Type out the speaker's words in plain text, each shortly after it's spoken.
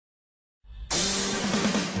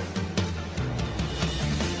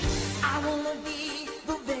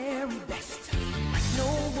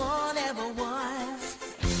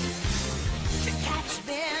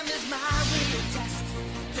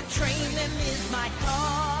my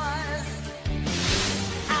cause.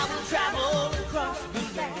 I will travel across the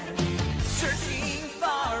land, searching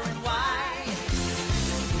far and wide.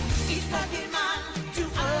 Each Pokemon to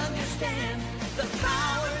understand the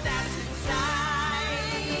power that's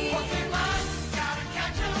inside. Pokemon, gotta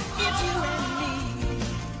catch 'em all. It's you and me.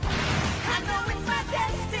 I know it's my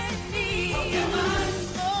destiny. Pokemon,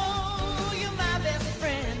 oh, you're my best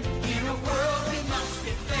friend in a world we must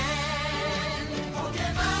defend.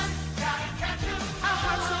 Pokemon, gotta catch 'em all. Our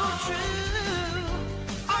hearts so true,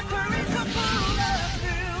 our courage will pull us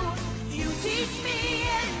through. You teach me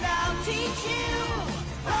and I'll teach you.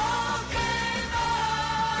 Pokemon,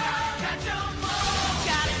 gotta catch 'em all.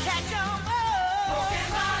 Gotta catch 'em all.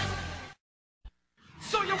 Pokemon.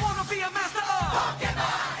 So you wanna be a master of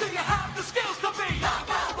Pokemon? Do you have the skills to be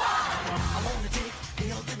number one? I wanna take the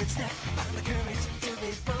ultimate step, find the courage till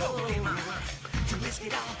they fall. To risk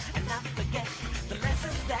it all and not forget the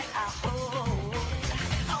lessons that I hold.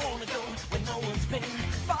 I wanna go where no one's been,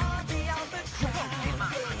 far beyond the crowd.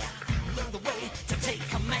 Yeah, learn the way to take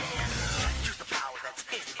command. Use the power that's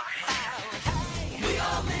in my hand. We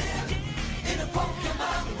all live in a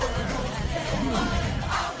Pokemon world.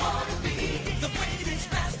 I wanna be the greatest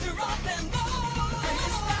master of them all.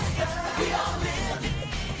 We all live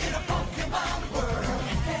in a Pokemon world.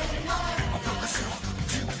 I put myself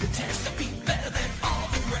to the test to be better than all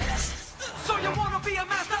the rest. So you wanna be a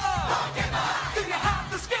master of Pokemon? Do you have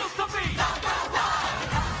the skills to be number one?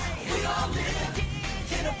 We all live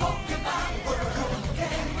in a Pokemon world.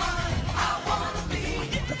 I wanna be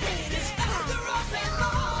the greatest master of them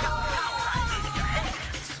all.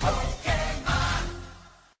 Pokemon.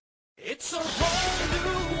 It's a whole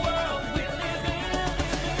new world we live in.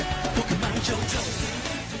 Pokemon JoJo.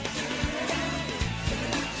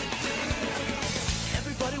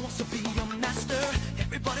 Everybody wants to be a master.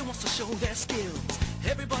 Everybody wants to show their skills.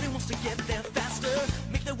 Everybody wants to get there faster,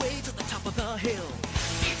 make their way to the top of the hill.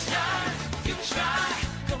 Each time you try,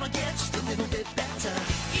 gonna get just a little bit better.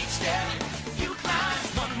 Each step you climb,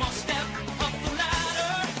 one more step up the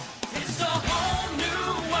ladder. It's a whole new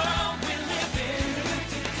world we live in.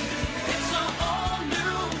 It's a whole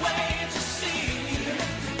new way to see.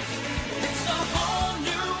 It's a whole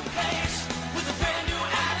new place with a brand new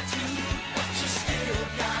attitude. But you still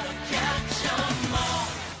gotta catch 'em all.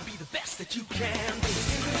 Be the best that you can be.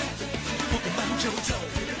 Pokemon JoJo.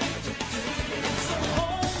 It's a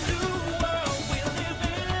whole new world we live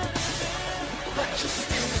in. But you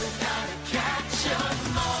still gotta catch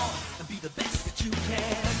 'em all. And be the best that you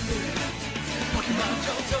can be. Pokemon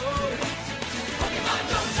JoJo. Pokemon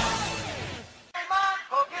JoJo.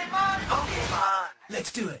 Pokemon, Pokemon.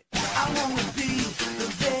 Let's do it. I wanna be the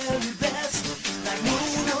very best, like no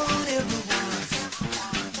one ever was.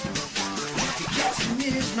 To catch them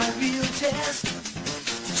is my real test.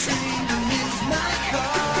 To train them is my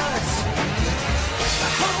cause.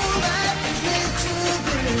 My whole life is led to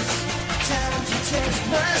this. Time to test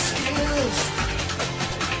my skills.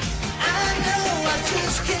 I know I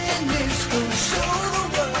just can't miss. Gonna show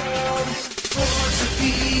the world. Born to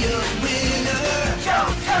be a winner.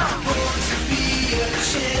 Born to be a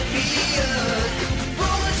champion.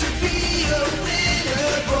 Born to be a winner.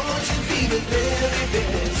 Born to be the very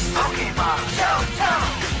best. Pokemon,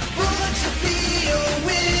 Born to be a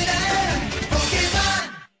winner. Pokemon.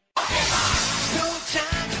 No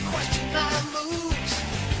time to question my moves.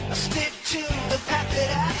 I stick to the path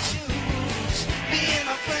that I choose. Me and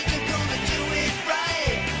my friends are gonna do it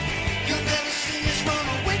right. You'll never see us run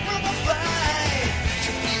away from a fight.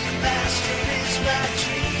 To be the master is my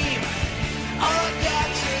dream. All I got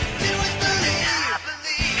to do is believe.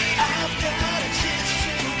 I've got a chance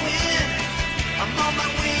to win. I'm on my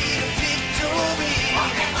way to victory.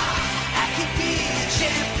 I can be a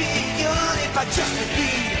champion if I just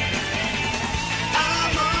believe.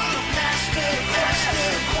 I'm on a master quest.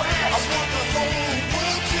 I want the whole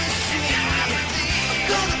world to see. I'm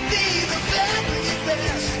gonna be the very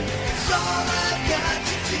best. It's all I've got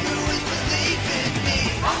to do is believe in me.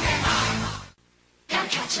 Gotta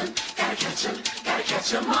catch 'em, gotta catch 'em, gotta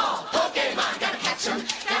catch 'em all. Pokemon, gotta catch 'em,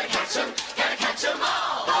 gotta catch 'em, gotta catch 'em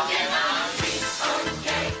all. Pokemon,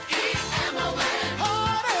 P-O-K-E-M-O-N.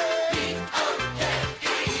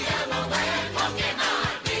 P-O-K-E-M-O-N. Pokemon,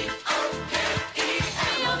 P-O-K-E-M-O-N.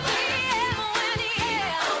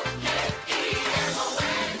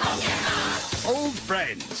 Pokemon. Old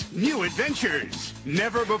friends, new adventures,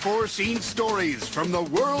 never before seen stories from the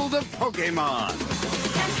world of Pokemon.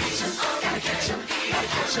 Gotta catch 'em, gotta catch 'em, gotta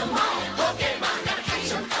catch 'em all. Pokemon, gotta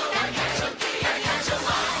catch 'em, gotta catch 'em, gotta catch 'em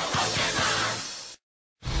all. Pokemon.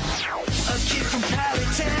 A kid from Pilot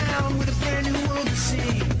Town with a brand new world to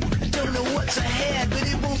see. Don't know what's ahead, but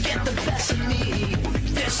it won't get the best of me.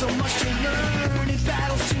 so much to learn and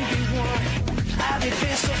battles to be won. I've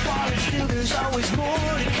advanced so far and still there's always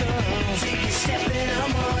more to come. Take a step and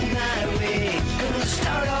I'm on my way. Gonna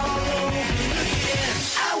start all over again.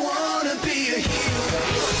 I wanna be a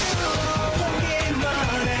hero.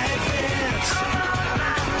 Pokemon Advance.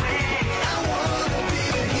 I wanna be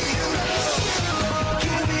a hero.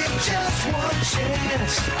 Give me just one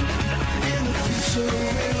chance. In the future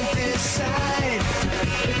we'll decide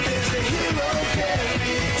if there's a hero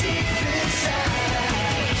buried deep inside.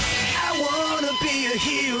 I wanna be a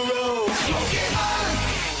hero. Pokemon.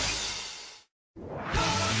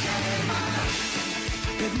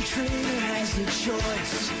 Every trainer has a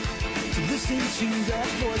choice to listen to that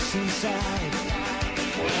voice inside.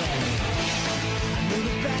 I know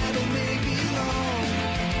the battle may be long,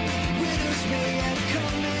 winners may have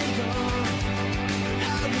come and gone.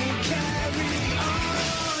 I will carry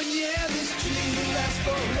on, yeah, this dream will last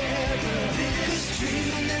forever. This dream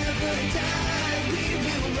will never die. We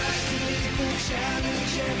will rise to meet the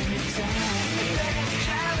challenge every time.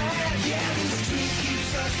 Yeah, this dream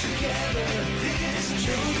keeps us together. This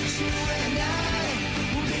dream, you and I,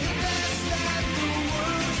 will be the best that the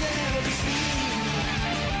world's ever seen.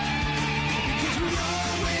 Because we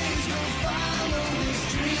always will follow this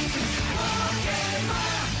dream.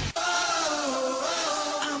 Pokemon,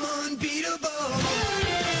 I'm unbeatable.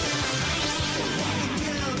 Walking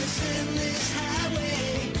down this endless highway,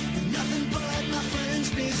 nothing but my friends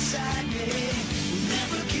beside me. We'll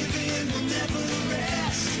never give in, we'll never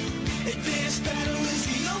rest. Advanced battle is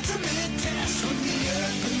the ultimate test. From the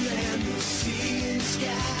earth, the land, the sea and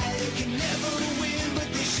sky. They can never win, but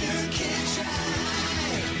they sure can try.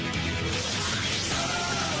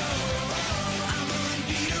 I'm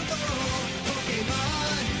unbeatable,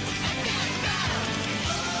 Pokemon.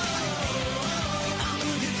 I'm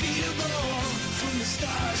undefeatable. From the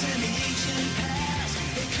stars and the ancient past,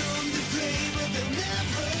 they come to play, but they'll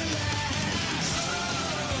never last.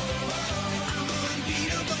 I'm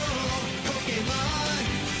unbeatable, Pokemon.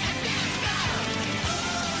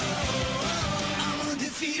 I'm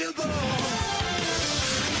undefeatable.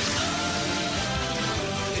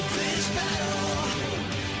 Advanced battle.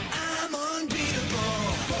 I'm unbeatable,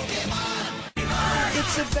 Pokemon.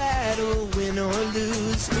 It's a battle, win or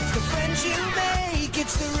lose. It's the friends you make,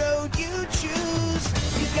 it's the road you choose.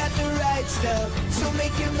 You got the right stuff, so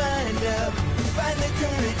make your mind up. Find the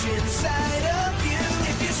courage inside of you.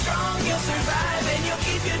 If you're strong, you'll survive and you'll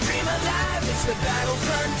keep your dream alive. It's the battle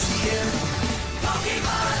frontier.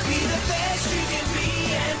 Pokemon, be the best you can be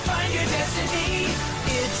and find your destiny.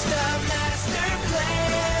 It's the master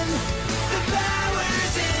plan. The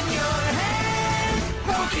power's in your hand.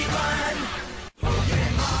 Pokemon.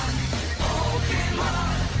 Pokemon.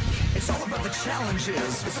 Pokemon. It's all about the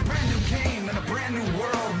challenges. It's a brand new game and a brand new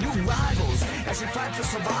world. New rivals as you fight for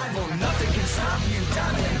survival. Nothing can stop you,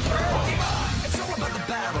 Diamond and Pearl. It's all about the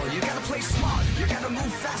battle. You gotta play smart. You gotta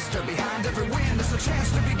move faster. Behind every win, there's a chance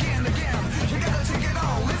to begin again. You gotta take it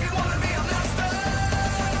all if you wanna be a master.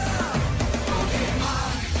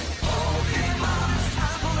 Pokemon, Pokemon. It's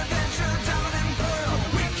time for adventure, Diamond and Pearl.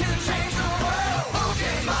 We can change the world.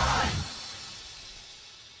 Pokemon.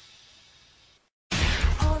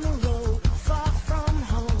 On the road, far from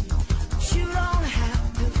home, you don't have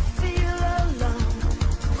to feel alone.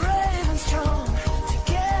 Brave and strong,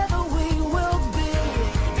 together we will build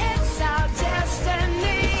it. It's our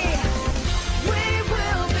destiny. We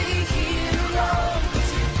will be heroes.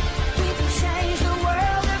 We can change the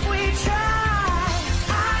world if we try.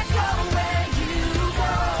 I go where you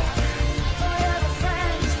go. Forever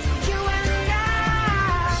friends, you and I.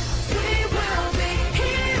 We will be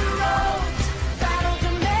heroes. Battle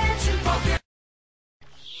dimension.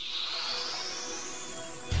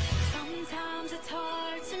 Sometimes it's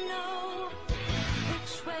hard to know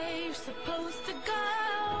which way you're supposed to go.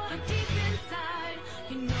 But deep inside,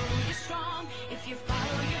 you know you're strong. If you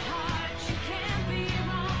follow your heart, you can't be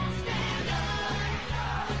wrong. Stand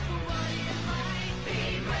up for what you might. Be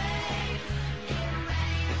brave. Get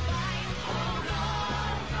ready to fight. Hold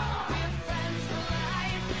on. We're friends for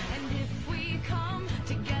life. And if we come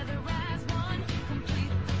together as one,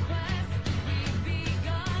 complete the quest we've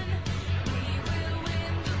begun. We will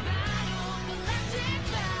win the battle, the galactic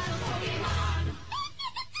battle. Pokemon.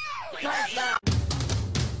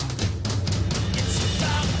 It's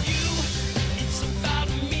about you, it's about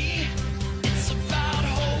me, it's about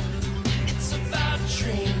hope, it's about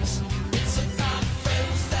dreams, it's about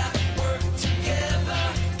friends that work together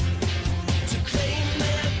to claim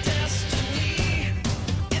their destiny.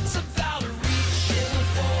 It's about reaching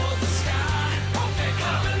for the sky,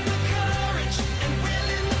 having the courage and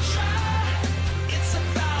willing to try. It's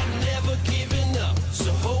about never giving up,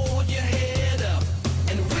 so hold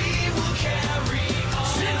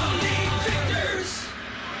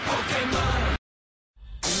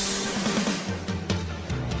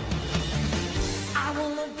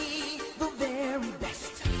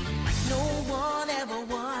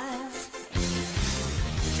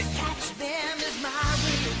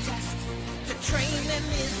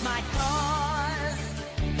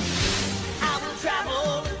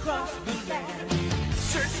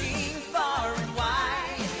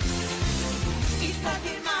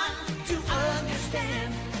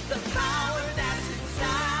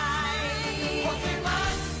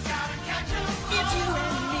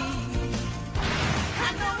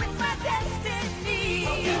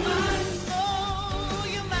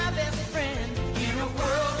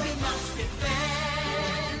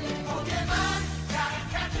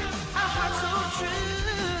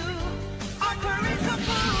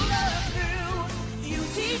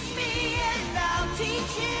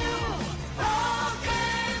teach you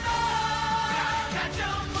Pokemon. Gotta catch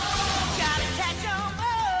 'em all. Gotta catch 'em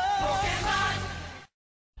all. Pokemon.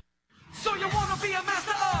 So you wanna be a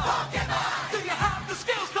master of Pokemon? Do you have the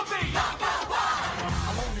skills to be number one?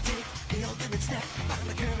 I wanna take the ultimate step, find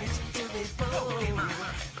the courage to be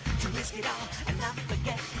Pokemon, to risk it all and not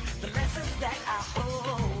forget the lessons that I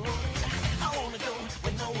hold. I wanna go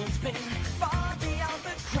where no one's been, far beyond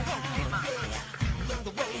the crowd. Yeah. Learn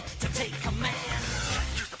the way to take command.